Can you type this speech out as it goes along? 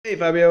Hey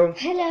Fabio.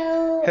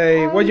 Hello.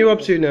 Hey, what are you up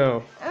to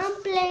now? I'm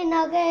playing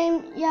a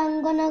game. Yeah,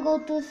 I'm gonna go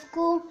to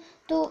school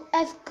to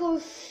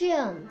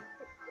excursion.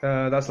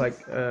 That's like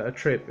a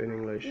trip in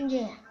English.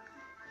 Yeah.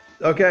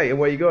 Okay, and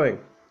where are you going?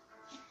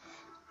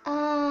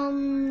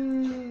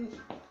 I'm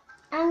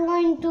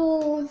going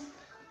to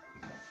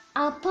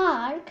a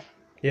park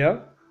Yeah?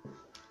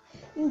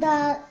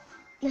 that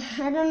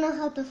I don't know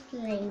how to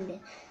explain it.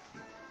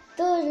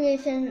 To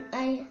listen,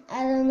 I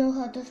don't know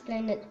how to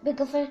explain it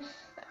because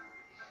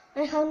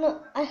I have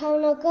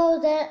not go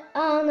there.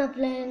 I'm not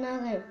playing a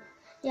game.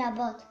 Yeah,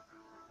 but.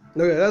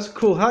 Okay, that's a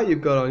cool hat you've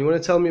got on. You want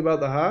to tell me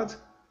about the hat?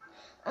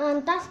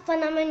 That's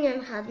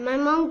Panamanian hat. My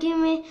mom gave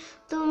me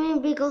to me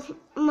because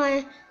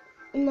my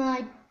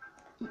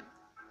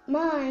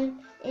mind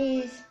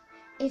is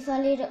a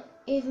little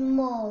is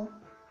small.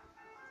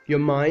 Your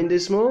mind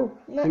is small?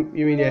 No,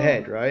 You mean your no.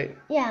 head, right?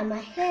 Yeah, my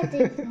head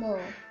is small.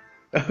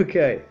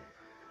 Okay.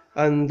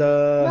 And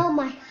No,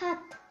 my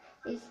hat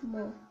is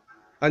small.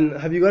 and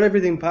have you got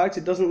everything packed?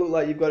 It doesn't look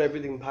like you've got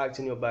everything packed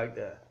in your bag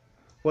there.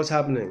 What's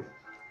happening?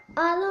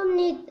 I don't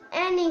need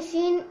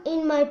anything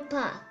in my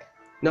pack.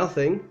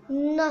 Nothing?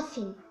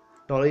 Nothing.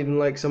 Not even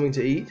like something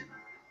to eat?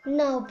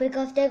 No,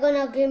 because they're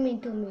gonna give me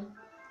to me.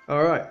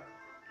 Alright.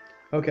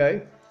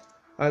 Okay.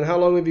 And how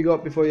long have you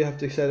got before you have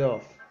to set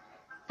off?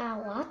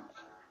 What?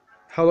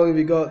 How long have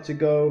you got to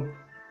go?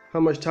 How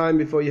much time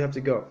before you have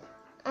to go?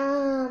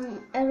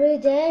 Every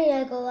day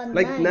I go at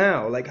Like night.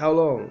 now? Like how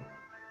long?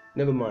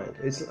 Never mind.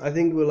 I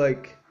think we're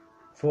like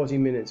 40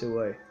 minutes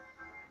away.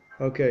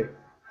 Okay.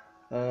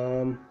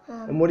 And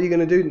what are you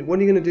gonna do? What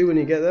are you gonna do when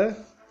you get there?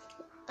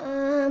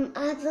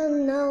 I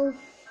don't know.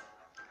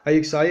 Are you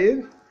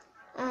excited?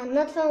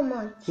 Not so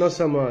much. Not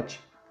so much.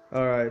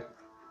 All right.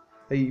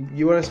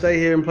 You want to stay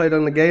here and play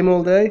on the game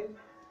all day?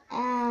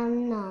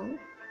 No.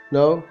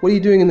 No. What are you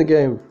doing in the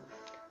game?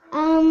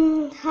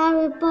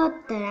 Harry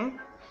Potter.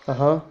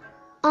 Uh-huh.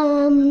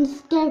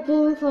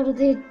 Escaping for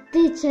the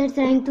teacher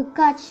trying to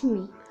catch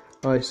me.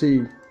 I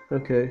see.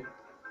 Okay.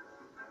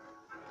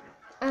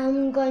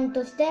 I'm going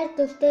to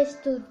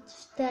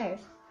stairs.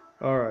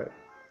 All right.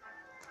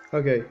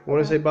 Okay.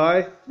 Want to say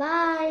bye?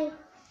 Bye.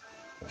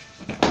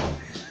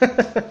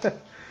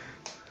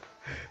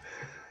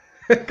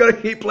 Gotta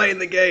keep playing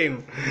the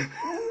game.